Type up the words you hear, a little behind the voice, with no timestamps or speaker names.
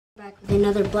Back with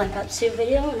another Blackops 2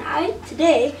 video, and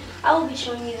today I will be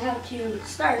showing you how to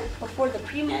start before the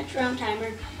pre-match round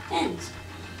timer ends.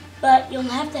 But you'll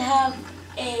have to have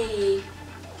a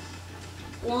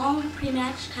long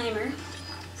pre-match timer.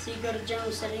 So you go to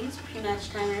General Settings, pre-match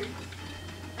timer.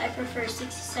 I prefer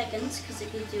 60 seconds because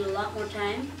it gives you a lot more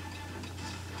time.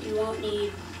 You won't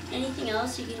need anything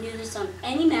else. You can do this on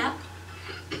any map.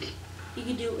 You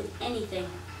can do it with anything.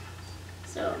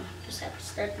 So just have to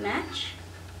start the match.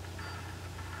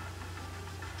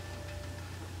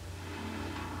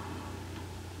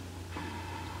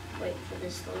 Wait for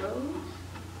this to load.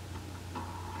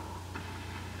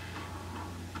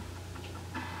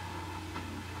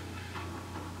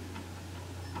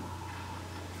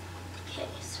 Okay,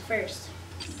 so first,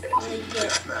 you need to get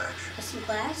custom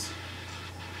class.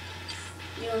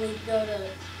 You'll need to go to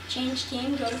change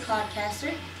team, go to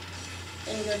Podcaster,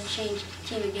 then go to change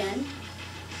team again,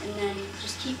 and then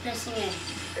just keep pressing A.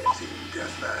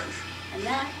 And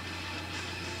that.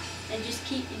 And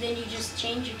then you just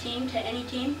change your team to any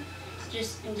team,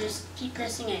 and just keep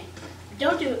pressing A.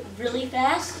 Don't do it really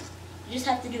fast, you just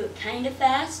have to do it kind of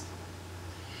fast.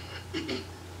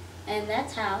 And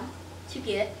that's how to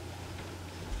get,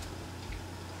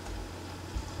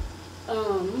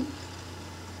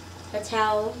 that's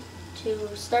how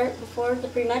to start before the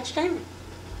pre-match timer.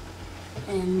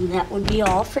 And that would be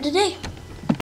all for today.